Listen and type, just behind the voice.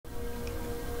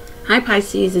Hi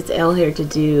Pisces, it's Elle here to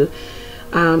do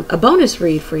a bonus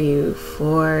read for you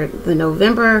for the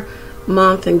November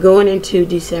month and going into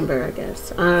December, I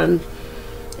guess.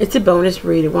 It's a bonus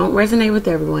read. It won't resonate with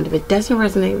everyone. If it doesn't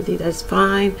resonate with you, that's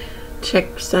fine.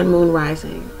 Check Sun, Moon,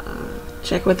 Rising.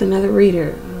 Check with another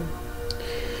reader.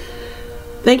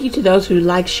 Thank you to those who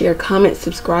like, share, comment,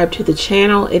 subscribe to the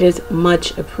channel. It is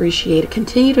much appreciated.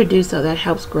 Continue to do so. That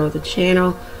helps grow the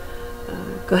channel.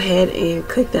 Go ahead and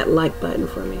click that like button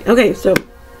for me. Okay, so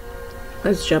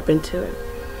let's jump into it.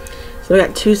 So we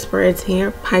got two spreads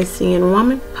here: Piscean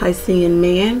woman, Piscean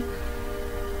man.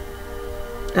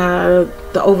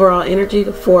 The overall energy,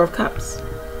 the Four of Cups.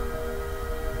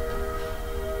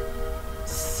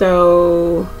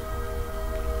 So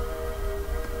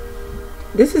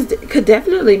this could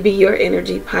definitely be your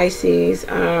energy, Pisces.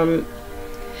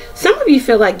 Some of you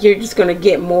feel like you're just going to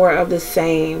get more of the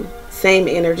same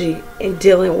energy in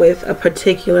dealing with a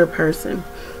particular person.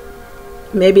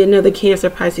 Maybe another Cancer,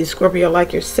 Pisces, Scorpio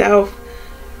like yourself.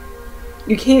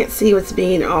 You can't see what's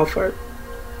being offered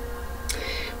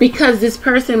because this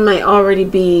person might already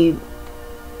be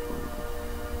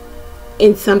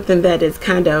in something that is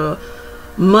kind of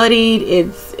muddied.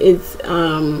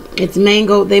 It's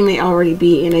mangled. They may already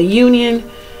be in a union.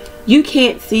 You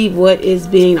can't see what is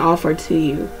being offered to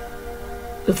you.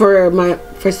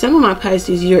 For some of my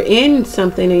Pisces, you're in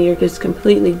something and you're just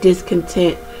completely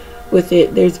discontent with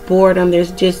it. There's boredom,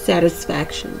 there's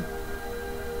dissatisfaction.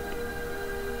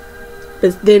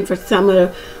 But then for some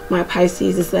of my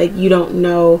Pisces, it's like you don't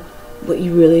know what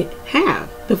you really have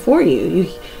before you.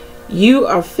 You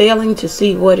are failing to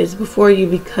see what is before you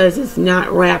because it's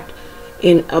not wrapped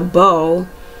in a bow,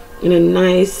 in a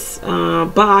nice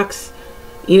box.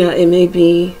 You know, it may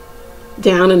be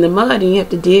down in the mud and you have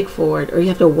to dig for it, or you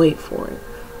have to wait for it.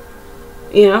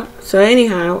 You know, so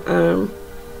anyhow,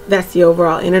 that's the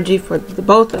overall energy for the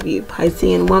both of you,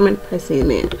 Piscean woman, Piscean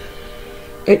man.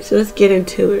 Alright, so let's get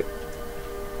into it.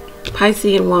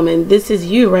 Piscean woman, this is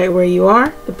you right where you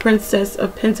are, the Princess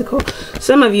of Pentacles.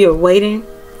 Some of you are waiting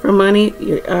for money.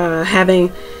 You're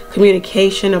having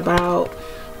communication about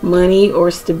money or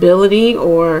stability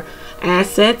or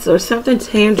assets or something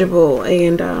tangible,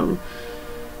 and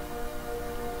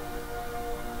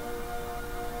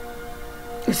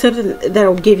something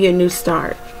that'll give you a new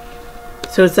start.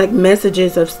 So it's like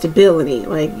messages of stability.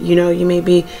 Like, you know, you may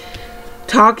be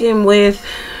talking with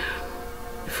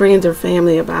friends or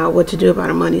family about what to do about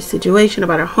a money situation,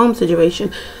 about a home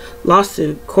situation,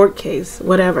 lawsuit, court case,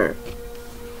 whatever.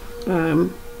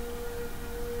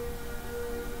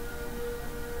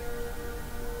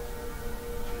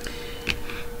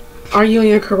 Are you on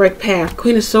your correct path?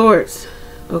 Queen of Swords.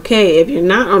 Okay, if you're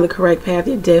not on the correct path,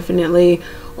 you're definitely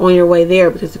on your way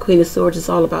there, because the Queen of Swords is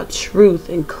all about truth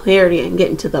and clarity and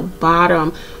getting to the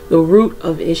bottom, the root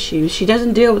of issues. She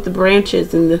doesn't deal with the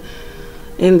branches and the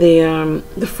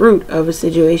fruit of a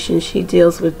situation. She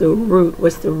deals with the root.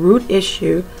 What's the root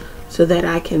issue, so that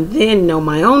I can then know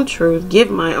my own truth,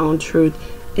 give my own truth,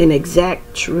 and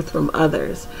exact truth from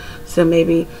others. So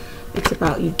maybe it's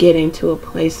about you getting to a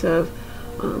place of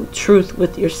truth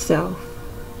with yourself.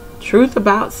 Truth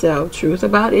about self, truth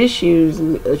about issues,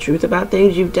 truth about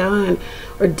things you've done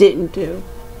or didn't do.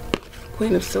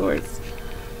 Queen of Swords.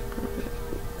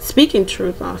 Speaking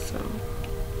truth also.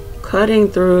 Cutting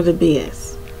through the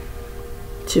BS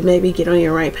to maybe get on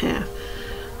your right path.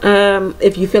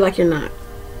 If you feel like you're not.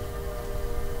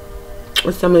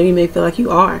 Or some of you may feel like you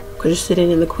are, because you're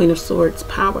sitting in the Queen of Swords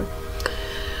power.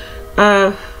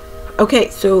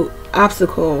 Okay, so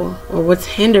obstacle, or what's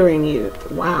hindering you.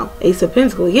 Wow, Ace of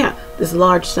Pentacles. Yeah, this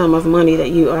large sum of money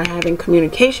that you are having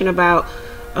communication about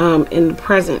in the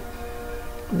present.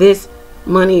 This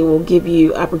money will give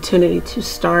you opportunity to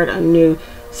start a new,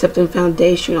 something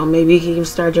foundational. Maybe you can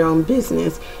start your own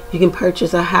business. You can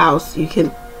purchase a house. You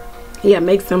can, yeah,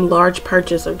 make some large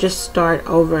purchase or just start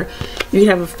over. You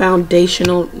have a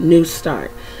foundational new start.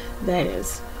 That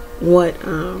is what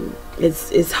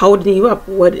it's holding you up.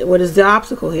 What is the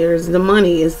obstacle here? Is the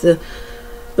money, is the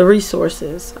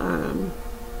resources,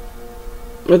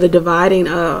 or the dividing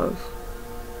of,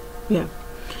 yeah.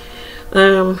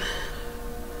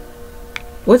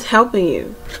 What's helping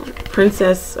you?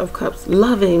 Princess of Cups.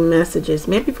 Loving messages,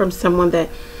 maybe from someone that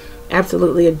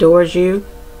absolutely adores you,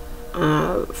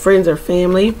 friends or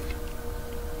family.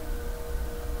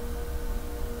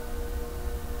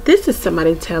 This is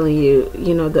somebody telling you,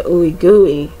 you know, the ooey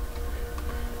gooey.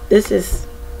 This is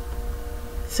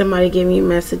somebody giving you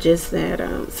messages that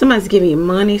somebody's giving you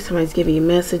money, somebody's giving you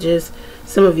messages.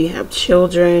 Some of you have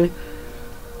children.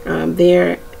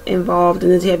 They're involved,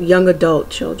 and then you have young adult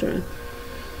children.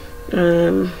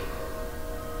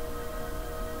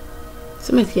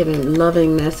 Somebody's giving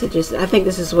loving messages. I think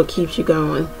this is what keeps you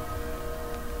going.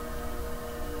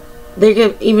 They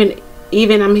give even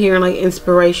I'm hearing like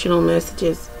inspirational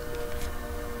messages.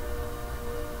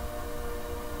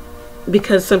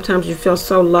 Because sometimes you feel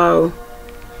so low.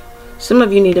 Some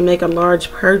of you need to make a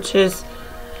large purchase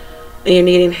and you're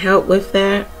needing help with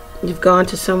that. You've gone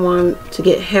to someone to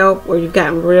get help, or you've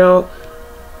gotten real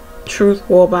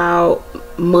truthful about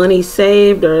money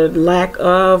saved or lack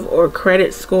of, or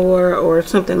credit score or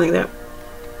something like that.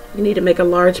 You need to make a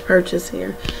large purchase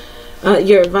here.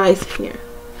 Your advice here.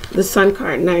 The Sun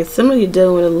card, nice. Some of you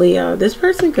dealing with a Leo. This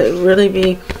person could really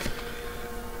be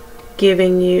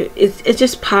giving you, it's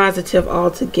just positive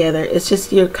altogether. It's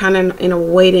just you're kind of in a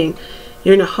waiting,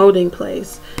 you're in a holding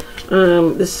place.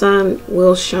 The sun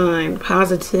will shine.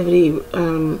 Positivity,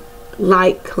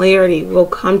 light, clarity will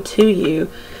come to you.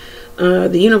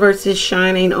 The universe is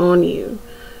shining on you,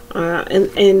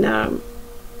 and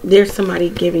there's somebody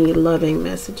giving you loving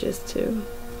messages too.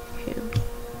 Yeah.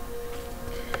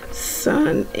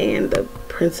 Sun and the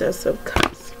Princess of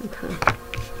Cups. Okay.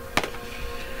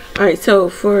 All right, so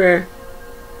for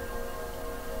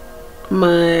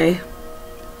my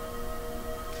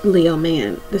Leo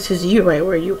man, this is you right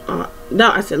where you are.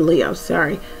 No, I said Leo,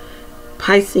 sorry.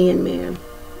 Piscean man.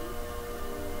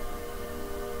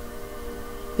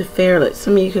 The Fairlet.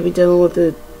 Some of you could be dealing with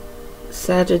the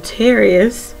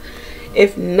Sagittarius.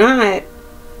 If not,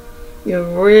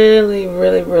 you're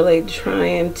really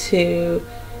trying to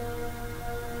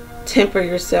temper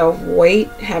yourself, wait,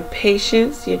 have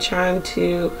patience. You're trying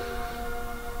to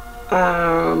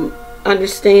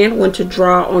understand when to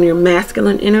draw on your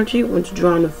masculine energy, when to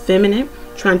draw on the feminine,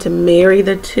 trying to marry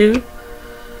the two.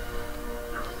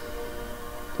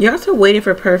 You're also waiting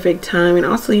for perfect time, and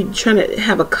also you're trying to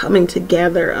have a coming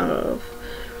together of,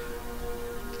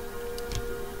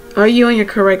 are you on your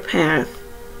correct path,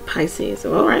 Pisces?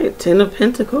 All right, Ten of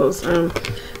Pentacles.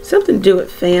 Something to do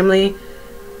with family.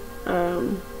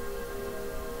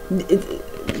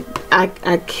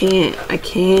 I can't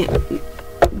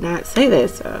not say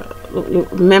this.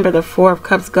 Remember, the Four of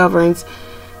Cups governs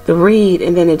the reed,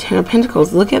 and then the Ten of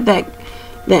Pentacles. Look at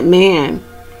that man.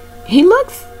 He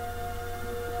looks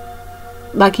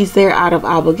like he's there out of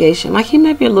obligation, like he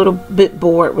might be a little bit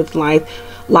bored with life.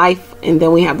 And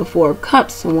then we have the Four of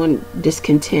Cups, someone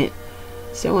discontent,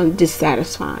 someone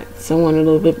dissatisfied, someone a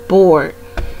little bit bored,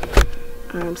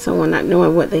 someone not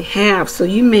knowing what they have. So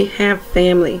you may have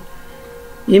family,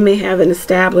 you may have an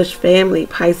established family,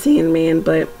 Piscean man,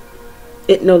 but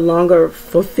it no longer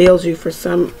fulfills you for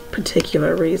some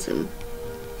particular reason.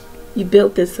 You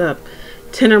built this up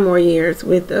 10 or more years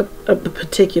with a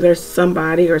particular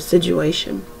somebody or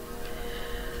situation.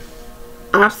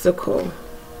 Obstacle,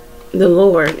 the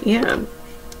Lord, yeah.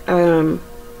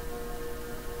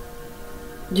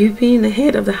 You being the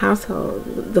head of the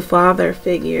household, the father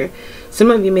figure.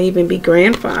 Some of you may even be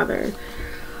grandfather,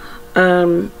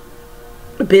 a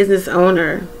business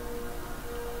owner.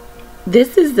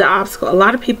 This is the obstacle. A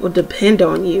lot of people depend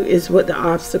on you, is what the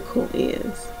obstacle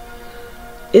is.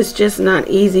 It's just not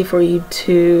easy for you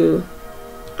to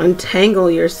untangle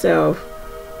yourself,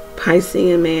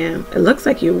 Piscean man. It looks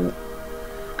like you,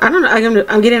 I don't know,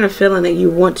 I'm getting a feeling that you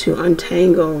want to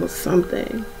untangle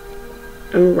something,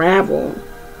 unravel.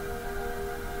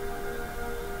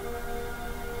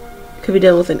 Could be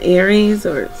dealing with an Aries,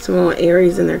 or someone with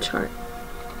Aries in their chart.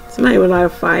 Somebody with a lot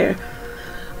of fire.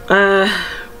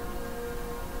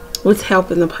 What's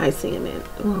helping the Piscean man?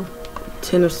 Well,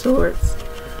 Ten of Swords.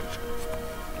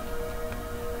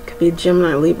 Could be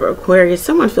Gemini, Libra, Aquarius.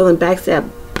 Someone feeling backstabbed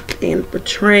and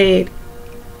betrayed.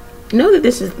 Know that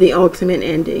this is the ultimate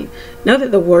ending. Know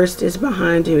that the worst is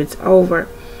behind you. It's over.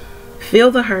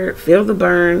 Feel the hurt, feel the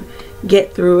burn,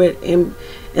 get through it, and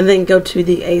then go to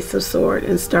the Ace of Swords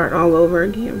and start all over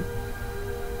again.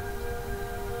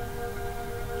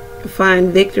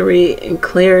 Find victory and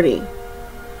clarity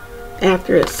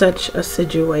after such a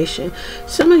situation.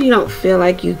 Some of you don't feel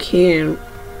like you can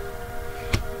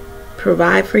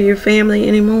provide for your family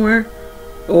anymore,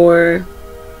 or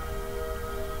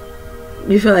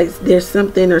you feel like there's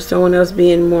something or someone else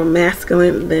being more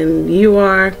masculine than you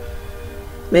are.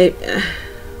 Maybe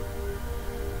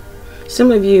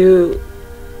some of you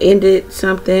ended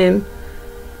something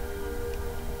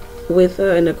with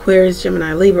an Aquarius,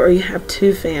 Gemini, Libra, or you have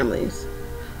two families.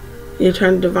 You're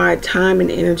trying to divide time and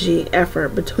energy, effort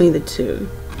between the two.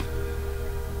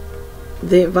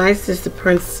 The advice is the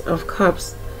Prince of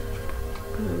Cups,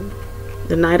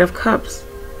 the Knight of Cups.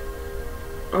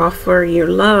 Offer your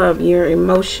love, your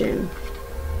emotion.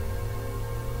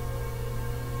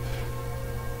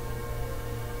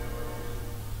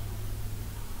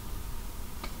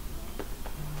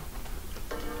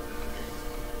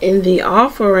 In the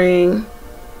offering,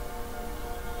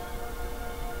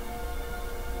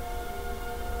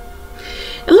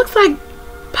 it looks like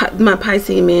my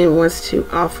Pisces man wants to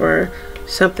offer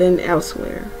something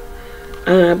elsewhere.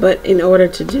 But in order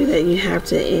to do that, you have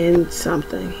to end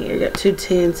something here. You got 2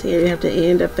 10s here. You have to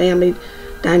end a family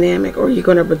dynamic, or you're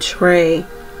going to betray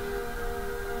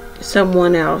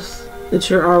someone else that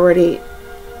you're already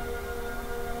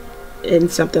in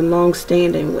something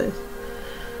long-standing with.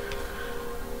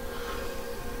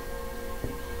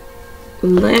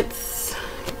 Let's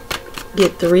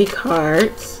get 3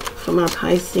 cards for my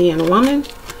Piscean woman.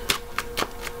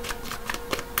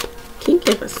 Can you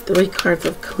give us 3 cards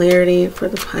of clarity for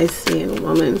the Piscean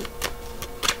woman?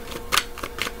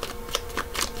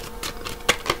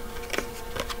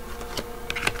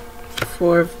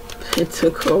 Four of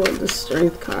Pentacles, the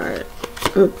Strength card.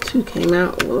 Oh, 2 came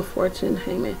out. Wheel of Fortune,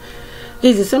 Hangman.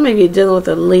 Jesus, some of you are dealing with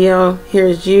a Leo.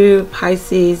 Here's you,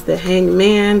 Pisces, the Hanged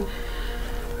Man.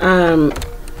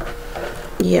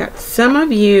 Yeah, some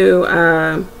of you,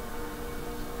 you're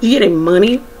getting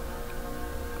money.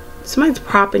 Somebody's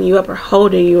propping you up or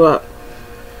holding you up.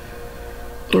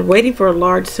 You're waiting for a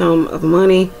large sum of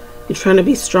money. You're trying to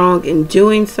be strong in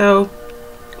doing so,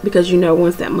 because you know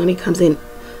once that money comes in,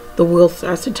 the wheel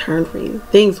starts to turn for you.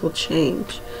 Things will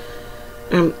change.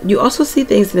 You also see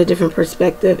things in a different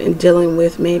perspective in dealing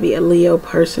with maybe a Leo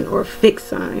person or a fixed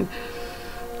sign.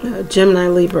 Gemini,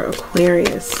 Libra,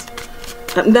 Aquarius.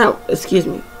 No, excuse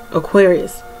me.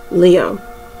 Aquarius, Leo,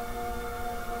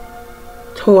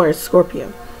 Taurus,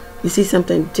 Scorpio. You see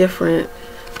something different.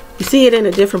 You see it in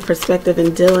a different perspective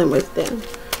in dealing with them.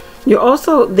 You're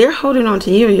also, they're holding on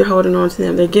to you, and you're holding on to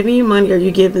them. They're giving you money, or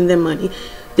you're giving them money.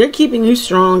 They're keeping you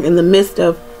strong in the midst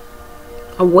of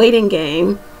a waiting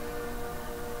game.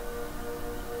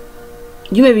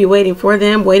 You may be waiting for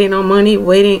them, waiting on money,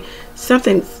 waiting.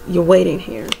 Something, you're waiting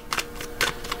here.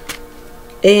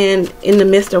 And in the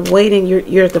midst of waiting,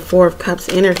 you're at the 4 of Cups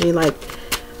energy. Like,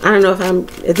 I don't know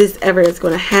if this ever is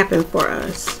going to happen for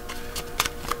us.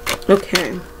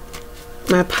 Okay.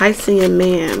 My Piscean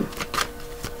man.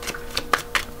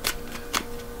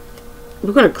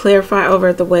 We're going to clarify over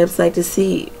at the website to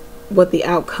see what the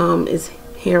outcome is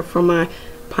here for my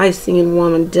Piscean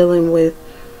woman dealing with,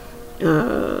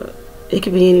 it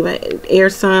could be anybody, air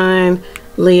sign,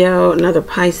 Leo, another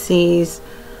Pisces,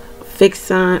 fixed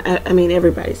sign. I mean,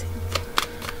 everybody's here.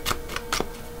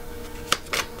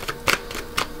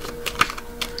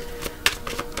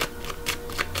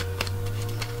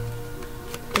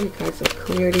 Three cards of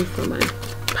clarity for my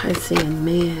Piscean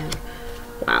man.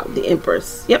 Wow, the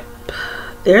Empress. Yep.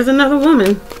 There's another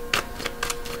woman.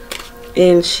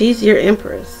 And she's your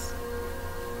Empress.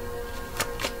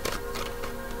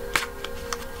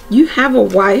 You have a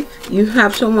wife. You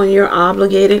have someone you're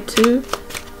obligated to.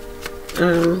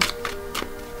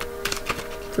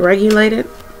 Regulate it.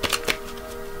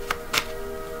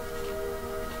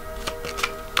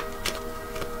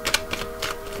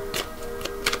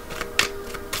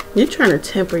 You're trying to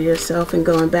temper yourself and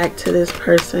going back to this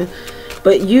person,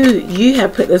 but you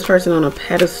have put this person on a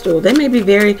pedestal. They may be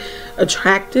very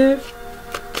attractive,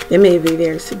 they may be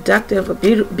very seductive or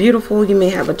beautiful. You may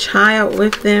have a child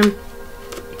with them.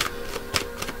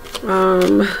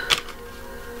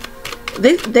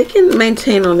 They can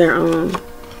maintain on their own.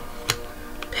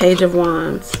 Page of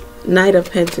Wands, Knight of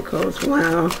Pentacles.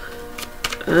 Wow.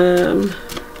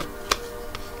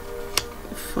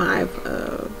 5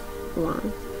 of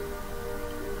Wands.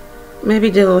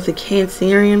 Maybe dealing with a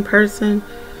Cancerian person.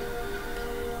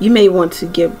 You may want to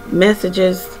give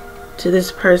messages to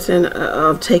this person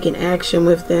of taking action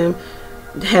with them,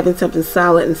 having something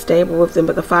solid and stable with them.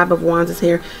 But the 5 of Wands is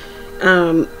here.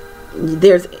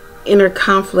 There's inner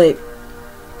conflict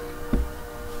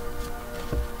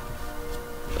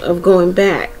of going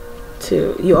back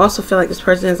to. You also feel like this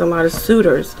person has a lot of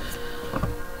suitors.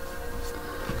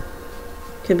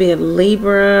 Could be a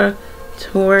Libra,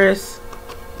 Taurus,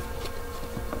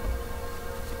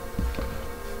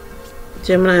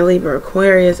 Gemini, Libra,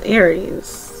 Aquarius, Aries,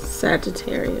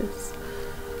 Sagittarius.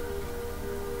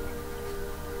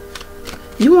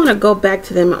 You want to go back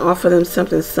to them and offer them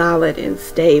something solid and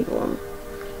stable.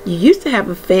 You used to have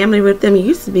a family with them. You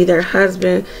used to be their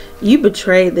husband. You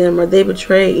betrayed them, or they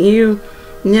betrayed you.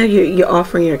 Now you're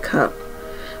offering your cup.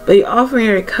 But you're offering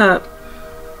your cup,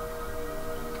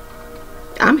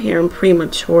 I'm hearing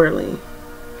prematurely.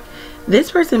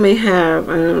 This person may have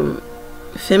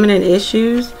feminine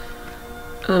issues.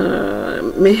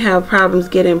 May have problems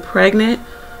getting pregnant.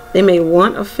 They may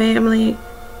want a family.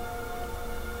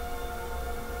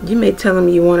 You may tell them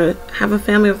you want to have a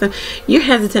family with them. You're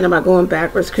hesitant about going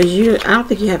backwards because I don't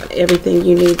think you have everything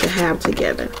you need to have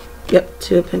together. Yep,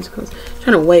 Two of Pentacles.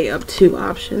 Trying to weigh up two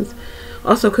options.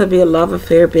 Also could be a love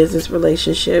affair, business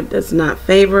relationship that's not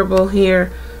favorable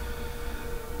here.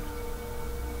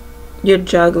 You're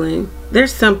juggling.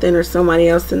 There's something or somebody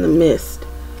else in the midst.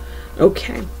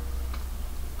 Okay.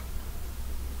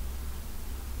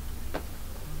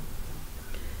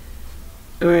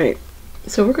 All right.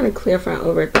 So we're going to clarify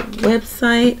over at the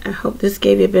website. I hope this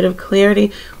gave you a bit of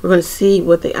clarity. We're going to see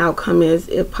what the outcome is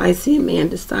if Pisces man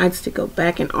decides to go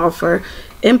back and offer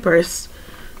Empress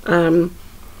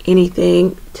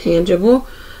anything tangible.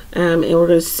 And we're going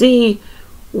to see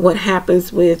what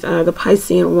happens with the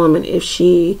Piscean woman if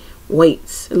she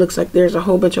waits. It looks like there's a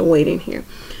whole bunch of waiting here.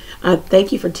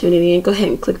 Thank you for tuning in. Go ahead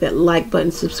and click that like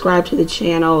button. Subscribe to the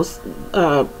channels.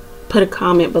 Put a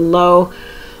comment below.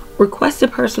 Request a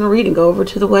personal reading. Go over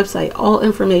to the website. All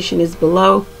information is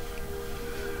below.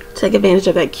 Take advantage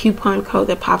of that coupon code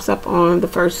that pops up on the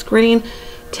first screen.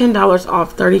 $10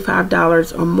 off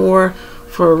 $35 or more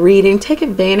for a reading. Take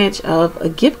advantage of a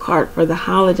gift card for the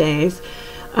holidays.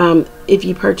 If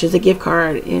you purchase a gift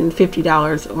card in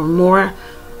 $50 or more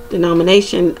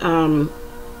denomination,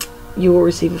 you will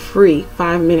receive a free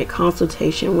 5-minute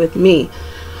consultation with me.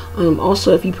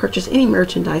 Also, if you purchase any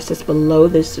merchandise that's below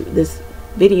this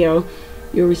video,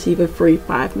 you'll receive a free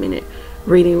 5-minute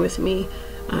reading with me.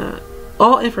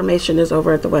 All information is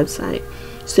over at the website.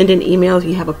 Send an email if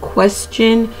you have a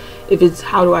question. If it's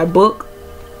how do I book,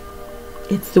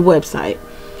 it's the website.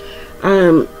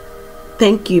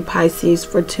 Thank you, Pisces,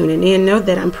 for tuning in. Know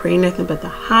that I'm praying nothing but the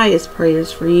highest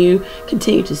prayers for you.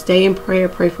 Continue to stay in prayer.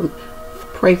 Pray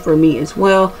for me as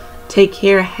well. Take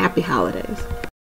care. Happy holidays.